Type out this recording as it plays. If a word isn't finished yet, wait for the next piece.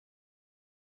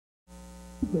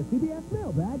The CBS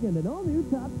mailbag and an all-new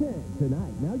Top 10.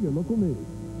 Tonight, now your local news.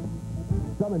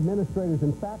 Some administrators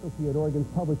and faculty at Oregon's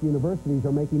public universities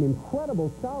are making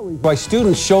incredible salaries why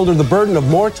students shoulder the burden of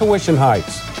more tuition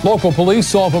hikes. Local police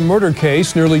solve a murder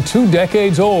case nearly 2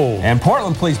 decades old. And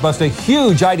Portland police bust a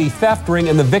huge ID theft ring,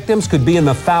 and the victims could be in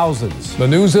the thousands. The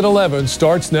news at 11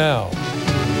 starts now.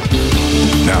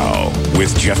 Now,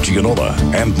 with Jeff Gianola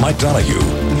and Mike Donahue,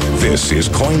 this is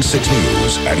KOIN 6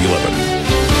 News at 11.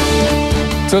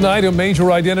 Tonight, a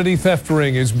major identity theft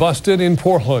ring is busted in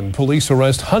Portland. Police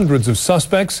arrest hundreds of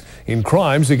suspects in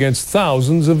crimes against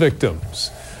thousands of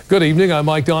victims. Good evening, I'm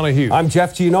Mike Donahue. I'm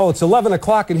Jeff Gianola. It's 11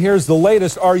 o'clock and here's the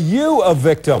latest. Are you a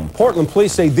victim? Portland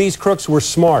police say these crooks were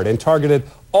smart and targeted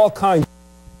all kinds